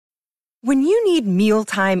When you need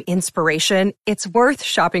mealtime inspiration, it's worth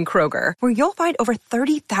shopping Kroger, where you'll find over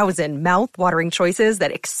 30,000 mouth-watering choices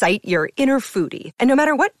that excite your inner foodie. And no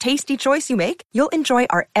matter what tasty choice you make, you'll enjoy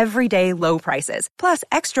our everyday low prices, plus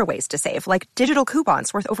extra ways to save, like digital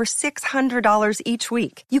coupons worth over $600 each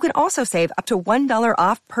week. You can also save up to $1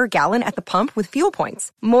 off per gallon at the pump with fuel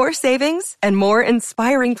points. More savings and more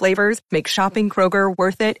inspiring flavors make shopping Kroger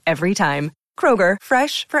worth it every time. Kroger,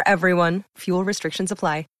 fresh for everyone. Fuel restrictions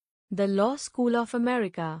apply. The Law School of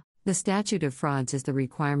America. The Statute of Frauds is the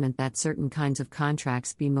requirement that certain kinds of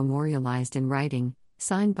contracts be memorialized in writing,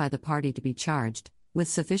 signed by the party to be charged, with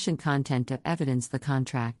sufficient content to evidence the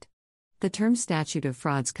contract. The term Statute of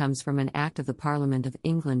Frauds comes from an Act of the Parliament of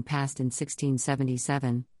England passed in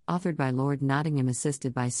 1677, authored by Lord Nottingham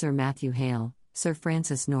assisted by Sir Matthew Hale, Sir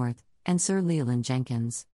Francis North, and Sir Leland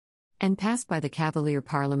Jenkins. And passed by the Cavalier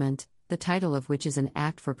Parliament, the title of which is an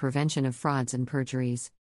Act for Prevention of Frauds and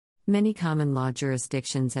Perjuries. Many common law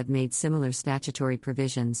jurisdictions have made similar statutory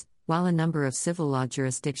provisions, while a number of civil law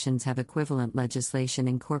jurisdictions have equivalent legislation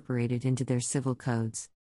incorporated into their civil codes.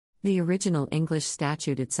 The original English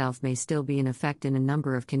statute itself may still be in effect in a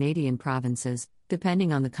number of Canadian provinces,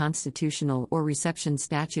 depending on the constitutional or reception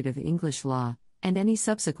statute of English law, and any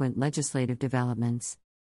subsequent legislative developments.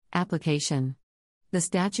 Application. The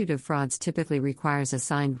Statute of Frauds typically requires a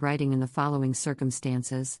signed writing in the following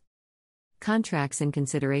circumstances. Contracts in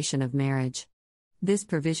consideration of marriage. This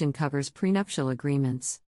provision covers prenuptial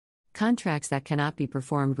agreements. Contracts that cannot be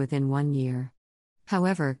performed within 1 year.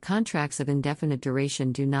 However, contracts of indefinite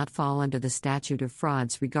duration do not fall under the Statute of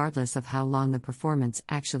Frauds regardless of how long the performance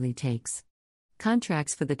actually takes.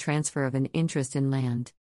 Contracts for the transfer of an interest in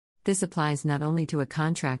land. This applies not only to a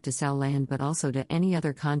contract to sell land but also to any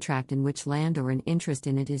other contract in which land or an interest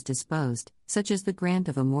in it is disposed, such as the grant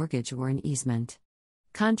of a mortgage or an easement.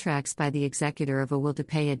 Contracts by the executor of a will to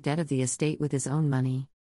pay a debt of the estate with his own money.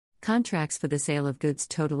 Contracts for the sale of goods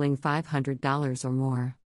totaling $500 or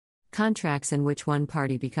more. Contracts in which one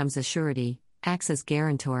party becomes a surety, acts as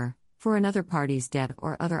guarantor, for another party's debt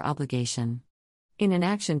or other obligation. In an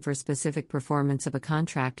action for specific performance of a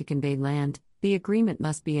contract to convey land, the agreement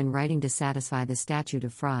must be in writing to satisfy the Statute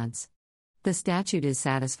of Frauds. The statute is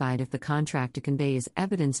satisfied if the contract to convey is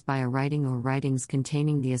evidenced by a writing or writings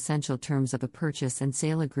containing the essential terms of a purchase and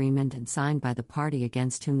sale agreement and signed by the party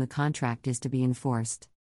against whom the contract is to be enforced.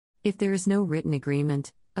 If there is no written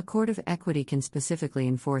agreement, a court of equity can specifically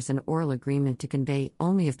enforce an oral agreement to convey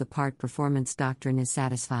only if the part performance doctrine is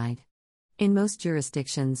satisfied. In most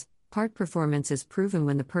jurisdictions, part performance is proven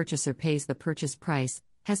when the purchaser pays the purchase price,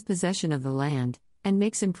 has possession of the land, and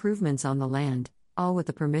makes improvements on the land, all with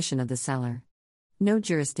the permission of the seller. No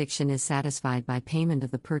jurisdiction is satisfied by payment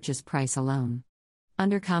of the purchase price alone.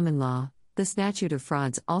 Under common law, the Statute of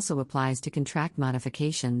Frauds also applies to contract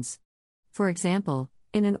modifications. For example,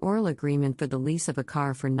 in an oral agreement for the lease of a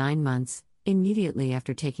car for 9 months, immediately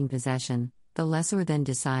after taking possession, the lessor then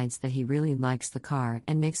decides that he really likes the car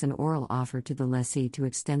and makes an oral offer to the lessee to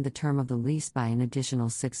extend the term of the lease by an additional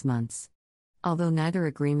 6 months. Although neither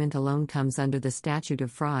agreement alone comes under the Statute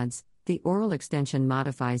of Frauds, the oral extension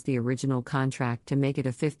modifies the original contract to make it a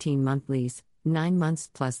 15-month lease, 9 months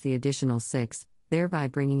plus the additional 6, thereby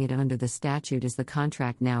bringing it under the statute as the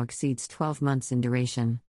contract now exceeds 12 months in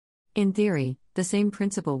duration. In theory, the same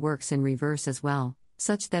principle works in reverse as well,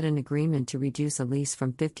 such that an agreement to reduce a lease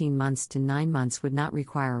from 15 months to 9 months would not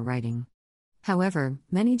require a writing. However,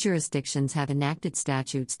 many jurisdictions have enacted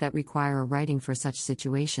statutes that require a writing for such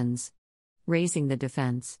situations. Raising the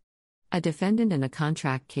defense. A defendant in a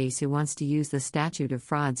contract case who wants to use the Statute of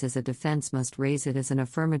Frauds as a defense must raise it as an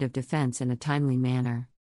affirmative defense in a timely manner.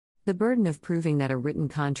 The burden of proving that a written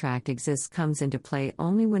contract exists comes into play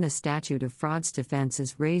only when a Statute of Frauds defense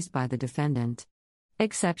is raised by the defendant.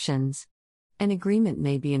 Exceptions. An agreement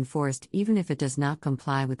may be enforced even if it does not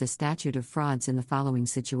comply with the Statute of Frauds in the following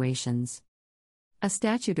situations. A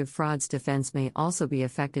Statute of Frauds defense may also be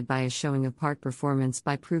affected by a showing of part performance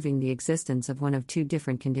by proving the existence of one of two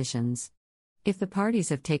different conditions. If the parties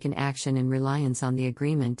have taken action in reliance on the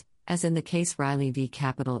agreement, as in the case Riley v.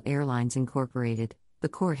 Capital Airlines Incorporated, the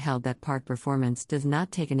court held that part performance does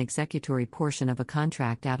not take an executory portion of a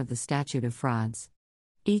contract out of the Statute of Frauds.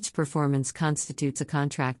 Each performance constitutes a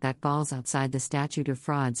contract that falls outside the Statute of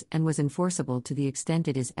Frauds and was enforceable to the extent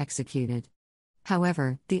it is executed.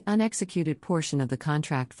 However, the unexecuted portion of the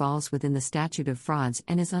contract falls within the Statute of Frauds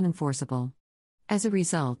and is unenforceable. As a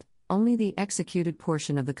result, only the executed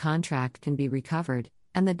portion of the contract can be recovered,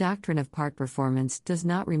 and the doctrine of part performance does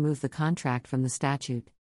not remove the contract from the statute.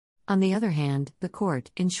 On the other hand, the court,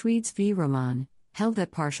 in Schwedes v. Roman, held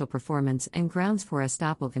that partial performance and grounds for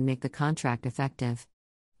estoppel can make the contract effective.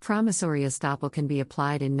 Promissory estoppel can be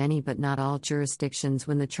applied in many but not all jurisdictions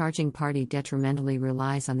when the charging party detrimentally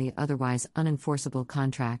relies on the otherwise unenforceable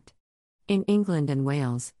contract. In England and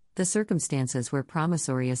Wales, the circumstances where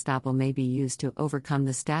promissory estoppel may be used to overcome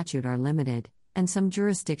the statute are limited, and some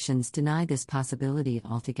jurisdictions deny this possibility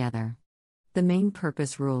altogether. The main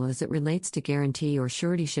purpose rule as it relates to guarantee or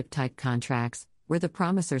suretyship type contracts, where the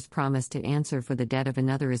promisor's promise to answer for the debt of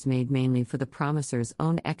another is made mainly for the promisor's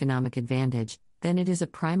own economic advantage, then it is a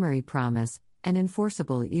primary promise, and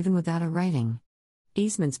enforceable even without a writing.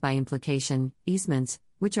 Easements by implication. Easements,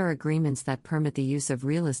 which are agreements that permit the use of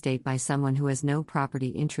real estate by someone who has no property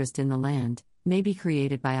interest in the land, may be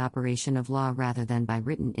created by operation of law rather than by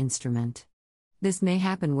written instrument. This may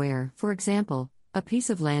happen where, for example, a piece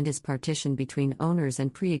of land is partitioned between owners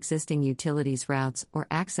and pre-existing utilities routes or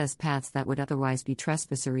access paths that would otherwise be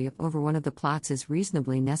trespassory over one of the plots is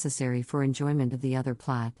reasonably necessary for enjoyment of the other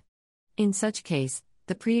plot. In such case,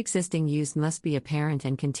 the pre-existing use must be apparent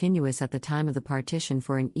and continuous at the time of the partition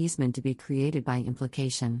for an easement to be created by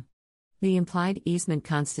implication. The implied easement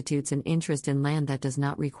constitutes an interest in land that does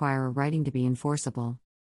not require a writing to be enforceable.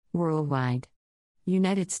 Worldwide.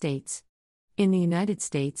 United States. In the United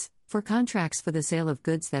States, for contracts for the sale of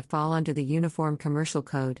goods that fall under the Uniform Commercial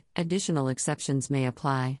Code, additional exceptions may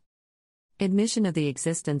apply. Admission of the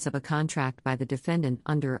existence of a contract by the defendant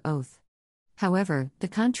under oath. However, the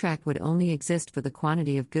contract would only exist for the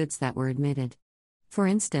quantity of goods that were admitted. For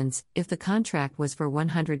instance, if the contract was for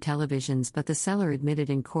 100 televisions but the seller admitted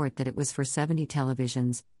in court that it was for 70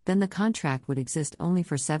 televisions, then the contract would exist only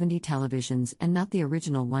for 70 televisions and not the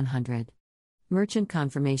original 100. Merchant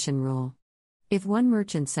confirmation rule. If one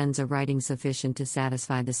merchant sends a writing sufficient to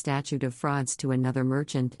satisfy the statute of frauds to another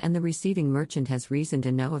merchant and the receiving merchant has reason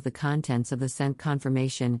to know of the contents of the sent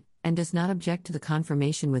confirmation, and does not object to the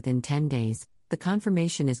confirmation within 10 days, the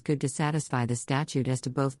confirmation is good to satisfy the statute as to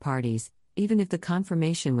both parties, even if the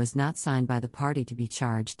confirmation was not signed by the party to be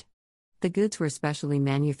charged. The goods were specially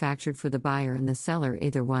manufactured for the buyer and the seller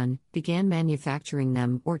either 1. Began manufacturing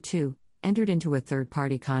them or 2. Entered into a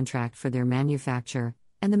third-party contract for their manufacture,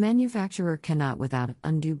 and the manufacturer cannot without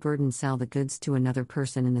undue burden sell the goods to another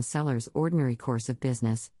person in the seller's ordinary course of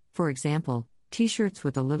business, for example, T-shirts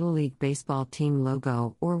with a Little League baseball team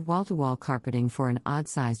logo or wall-to-wall carpeting for an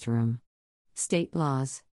odd-sized room. State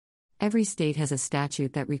laws. Every state has a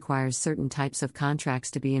statute that requires certain types of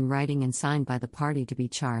contracts to be in writing and signed by the party to be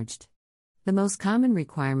charged. The most common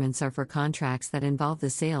requirements are for contracts that involve the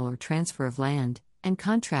sale or transfer of land, and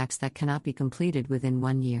contracts that cannot be completed within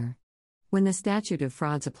 1 year. When the statute of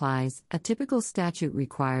frauds applies, a typical statute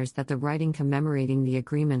requires that the writing commemorating the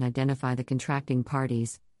agreement identify the contracting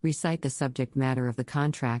parties, recite the subject matter of the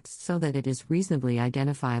contract so that it is reasonably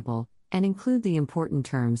identifiable, and include the important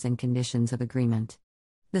terms and conditions of agreement.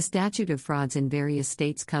 The statute of frauds in various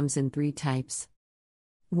states comes in 3 types.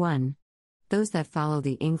 1. Those that follow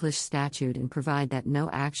the English statute and provide that no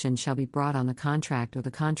action shall be brought on the contract or the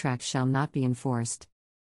contract shall not be enforced.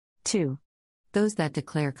 2. Those that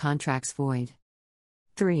declare contracts void.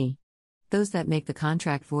 3. Those that make the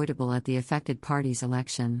contract voidable at the affected party's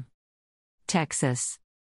election. Texas.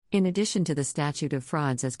 In addition to the statute of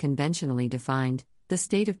frauds as conventionally defined, the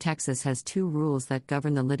state of Texas has 2 rules that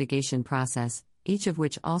govern the litigation process, each of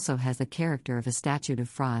which also has the character of a statute of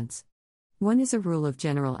frauds. One is a rule of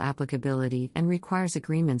general applicability and requires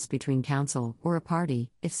agreements between counsel or a party,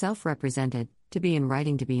 if self-represented, to be in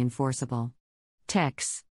writing to be enforceable.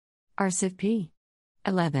 Tex. RCIV P.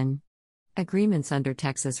 11. Agreements under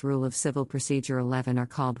Texas Rule of Civil Procedure 11 are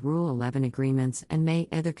called Rule 11 agreements and may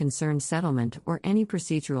either concern settlement or any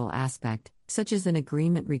procedural aspect, such as an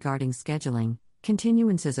agreement regarding scheduling,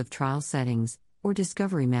 continuances of trial settings, or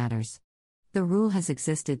discovery matters. The rule has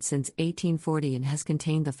existed since 1840 and has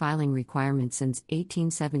contained the filing requirement since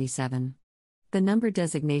 1877. The number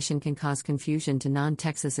designation can cause confusion to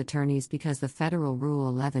non-Texas attorneys because the federal Rule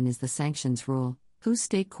 11 is the sanctions rule, whose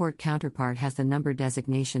state court counterpart has the number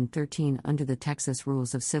designation 13 under the Texas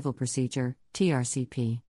Rules of Civil Procedure,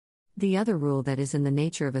 TRCP. The other rule that is in the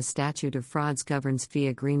nature of a statute of frauds governs fee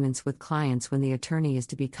agreements with clients when the attorney is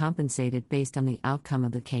to be compensated based on the outcome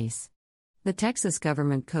of the case. The Texas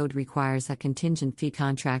Government Code requires that contingent fee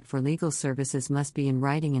contract for legal services must be in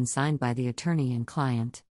writing and signed by the attorney and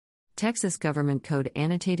client. Texas Government Code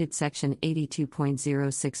annotated section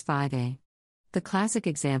 82.065a. The classic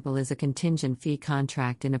example is a contingent fee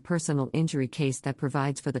contract in a personal injury case that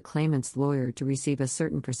provides for the claimant's lawyer to receive a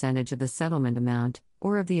certain percentage of the settlement amount,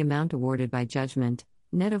 or of the amount awarded by judgment,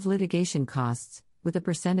 net of litigation costs, with the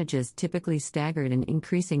percentages typically staggered and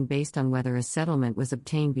increasing based on whether a settlement was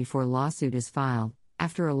obtained before lawsuit is filed,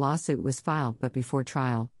 after a lawsuit was filed but before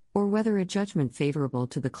trial, or whether a judgment favorable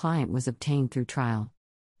to the client was obtained through trial.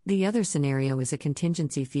 The other scenario is a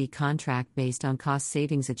contingency fee contract based on cost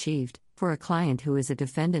savings achieved, for a client who is a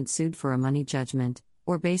defendant sued for a money judgment,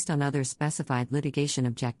 or based on other specified litigation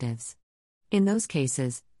objectives. In those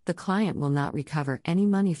cases, the client will not recover any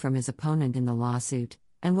money from his opponent in the lawsuit,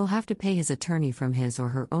 and will have to pay his attorney from his or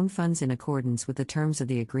her own funds in accordance with the terms of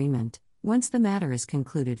the agreement, once the matter is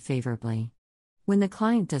concluded favorably. When the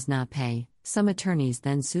client does not pay, some attorneys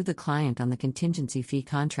then sue the client on the contingency fee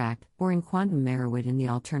contract, or in quantum merit in the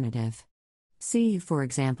alternative. See, for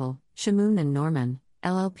example, Shamoon and Norman,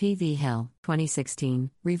 LLP v. Hill, 2016,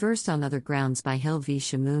 reversed on other grounds by Hill v.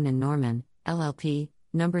 Shamoon and Norman, LLP,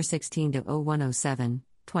 number 16-0107,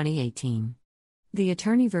 2018. The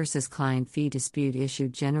attorney versus client fee dispute issue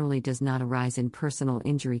generally does not arise in personal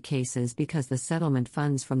injury cases because the settlement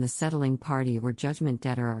funds from the settling party or judgment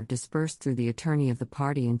debtor are dispersed through the attorney of the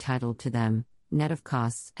party entitled to them, net of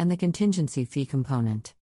costs and the contingency fee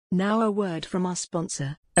component. Now a word from our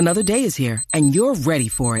sponsor. Another day is here, and you're ready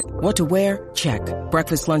for it. What to wear? Check.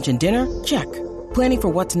 Breakfast, lunch, and dinner? Check. Planning for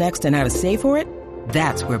what's next and how to save for it?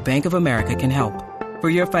 That's where Bank of America can help. For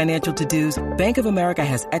your financial to-dos, Bank of America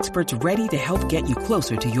has experts ready to help get you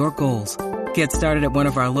closer to your goals. Get started at one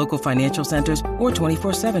of our local financial centers or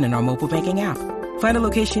 24/7 in our mobile banking app. Find a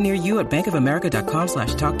location near you at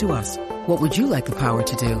bankofamerica.com/talktous. What would you like the power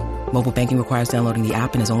to do? Mobile banking requires downloading the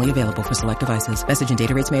app and is only available for select devices. Message and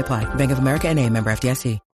data rates may apply. Bank of America N.A., member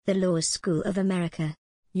FDIC. The Law School of America.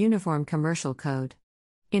 Uniform Commercial Code.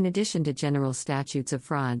 In addition to general statutes of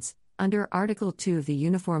frauds, under Article 2 of the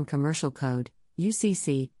Uniform Commercial Code,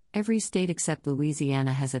 UCC, every state except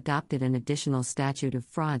Louisiana has adopted an additional statute of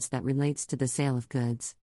frauds that relates to the sale of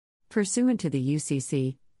goods. Pursuant to the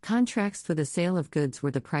UCC, contracts for the sale of goods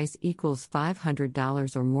where the price equals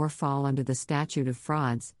 $500 or more fall under the statute of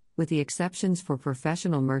frauds, with the exceptions for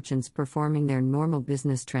professional merchants performing their normal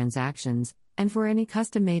business transactions, and for any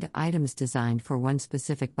custom-made items designed for one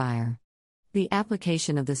specific buyer. The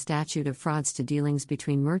application of the statute of frauds to dealings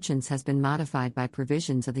between merchants has been modified by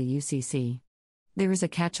provisions of the UCC. There is a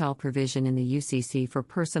catch-all provision in the UCC for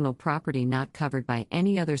personal property not covered by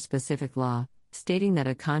any other specific law, stating that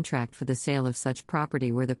a contract for the sale of such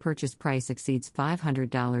property where the purchase price exceeds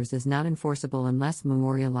 $500 is not enforceable unless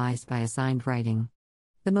memorialized by a signed writing.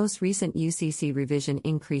 The most recent UCC revision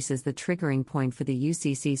increases the triggering point for the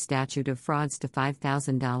UCC statute of frauds to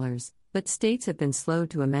 $5,000, but states have been slow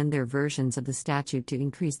to amend their versions of the statute to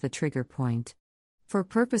increase the trigger point. For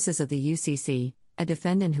purposes of the UCC, a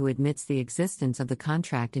defendant who admits the existence of the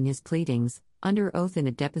contract in his pleadings, under oath in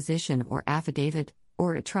a deposition or affidavit,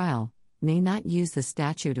 or at trial, may not use the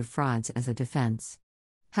statute of frauds as a defense.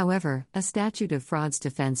 However, a statute of frauds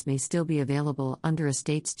defense may still be available under a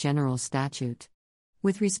state's general statute.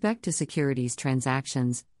 With respect to securities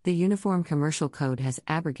transactions, the Uniform Commercial Code has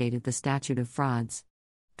abrogated the statute of frauds.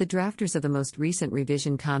 The drafters of the most recent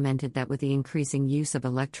revision commented that with the increasing use of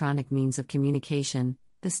electronic means of communication,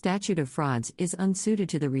 the statute of frauds is unsuited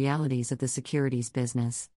to the realities of the securities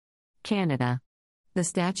business. Canada. The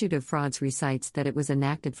statute of frauds recites that it was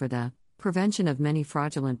enacted for the prevention of many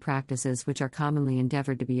fraudulent practices which are commonly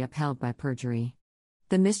endeavored to be upheld by perjury.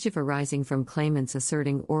 The mischief arising from claimants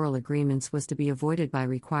asserting oral agreements was to be avoided by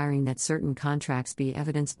requiring that certain contracts be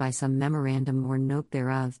evidenced by some memorandum or note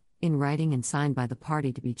thereof, in writing and signed by the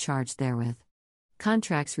party to be charged therewith.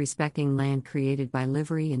 Contracts respecting land created by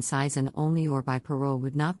livery and sizen only or by parole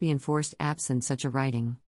would not be enforced absent such a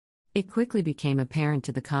writing. It quickly became apparent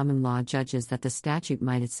to the common law judges that the statute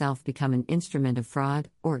might itself become an instrument of fraud,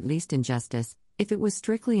 or at least injustice, if it was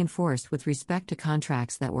strictly enforced with respect to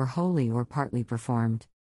contracts that were wholly or partly performed.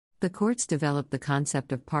 The courts developed the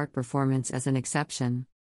concept of part performance as an exception.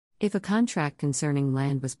 If a contract concerning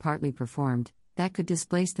land was partly performed, that could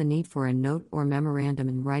displace the need for a note or memorandum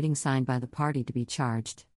in writing signed by the party to be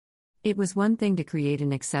charged. It was one thing to create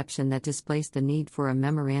an exception that displaced the need for a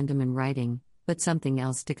memorandum in writing, but something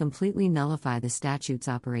else to completely nullify the statute's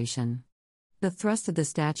operation. The thrust of the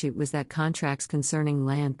statute was that contracts concerning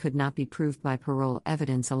land could not be proved by parole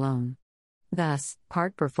evidence alone. Thus,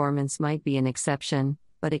 part performance might be an exception,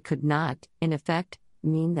 but it could not, in effect,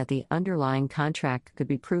 mean that the underlying contract could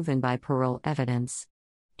be proven by parole evidence.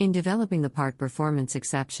 In developing the part performance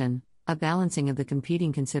exception, a balancing of the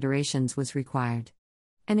competing considerations was required.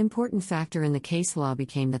 An important factor in the case law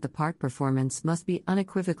became that the part performance must be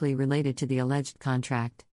unequivocally related to the alleged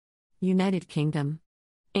contract. United Kingdom,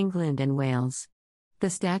 England and Wales. The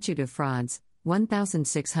Statute of Frauds,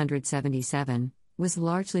 1677, was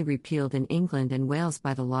largely repealed in England and Wales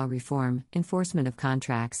by the Law Reform, Enforcement of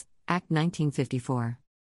Contracts, Act 1954.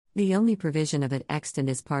 The only provision of it extant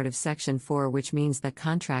is part of Section 4, which means that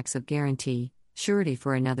contracts of guarantee, surety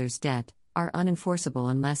for another's debt, are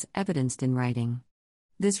unenforceable unless evidenced in writing.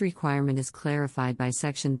 This requirement is clarified by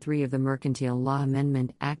Section 3 of the Mercantile Law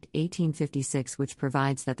Amendment Act 1856, which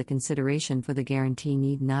provides that the consideration for the guarantee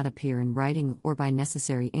need not appear in writing or by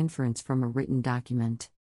necessary inference from a written document.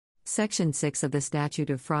 Section 6 of the Statute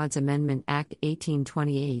of Frauds Amendment Act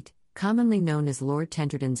 1828, commonly known as Lord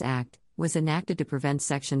Tenterden's Act, was enacted to prevent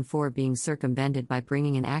Section 4 being circumvented by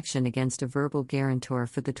bringing an action against a verbal guarantor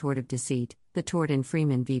for the tort of deceit, the tort in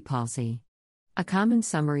Freeman v. Palsy. A common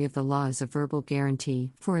summary of the law is a verbal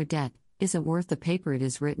guarantee, for a debt, isn't worth the paper it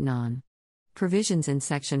is written on. Provisions in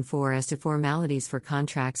Section 4 as to formalities for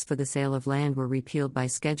contracts for the sale of land were repealed by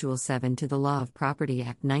Schedule 7 to the Law of Property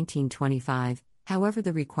Act 1925. However,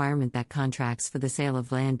 the requirement that contracts for the sale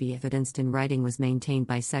of land be evidenced in writing was maintained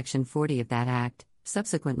by Section 40 of that Act,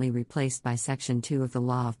 subsequently replaced by Section 2 of the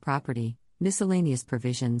Law of Property, Miscellaneous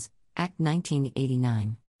Provisions, Act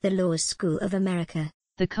 1989. The Law School of America.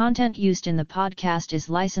 The content used in the podcast is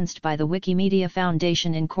licensed by the Wikimedia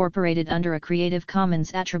Foundation Incorporated under a Creative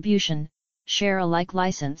Commons Attribution, Share Alike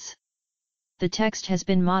license. The text has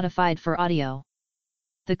been modified for audio.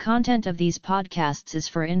 The content of these podcasts is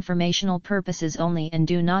for informational purposes only and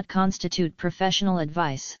do not constitute professional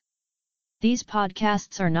advice. These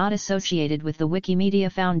podcasts are not associated with the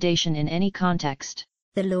Wikimedia Foundation in any context.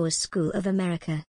 The Law School of America.